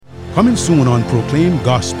Coming soon on Proclaim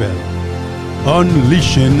Gospel.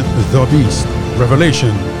 Unleashing the Beast.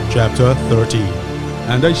 Revelation chapter 13.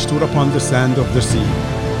 And I stood upon the sand of the sea,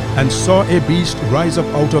 and saw a beast rise up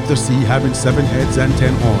out of the sea, having 7 heads and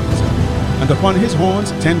 10 horns. And upon his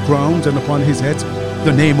horns 10 crowns, and upon his heads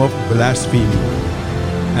the name of blasphemy.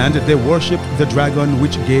 And they worshipped the dragon,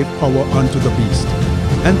 which gave power unto the beast.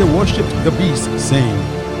 And they worshipped the beast, saying,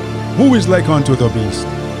 Who is like unto the beast?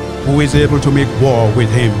 Who is able to make war with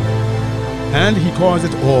him? And he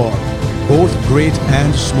causeth all, both great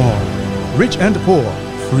and small, rich and poor,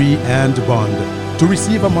 free and bond, to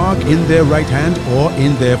receive a mark in their right hand or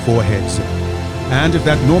in their foreheads, and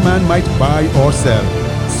that no man might buy or sell,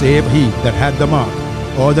 save he that had the mark,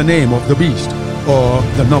 or the name of the beast, or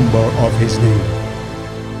the number of his name.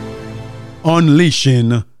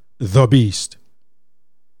 Unleashing the Beast.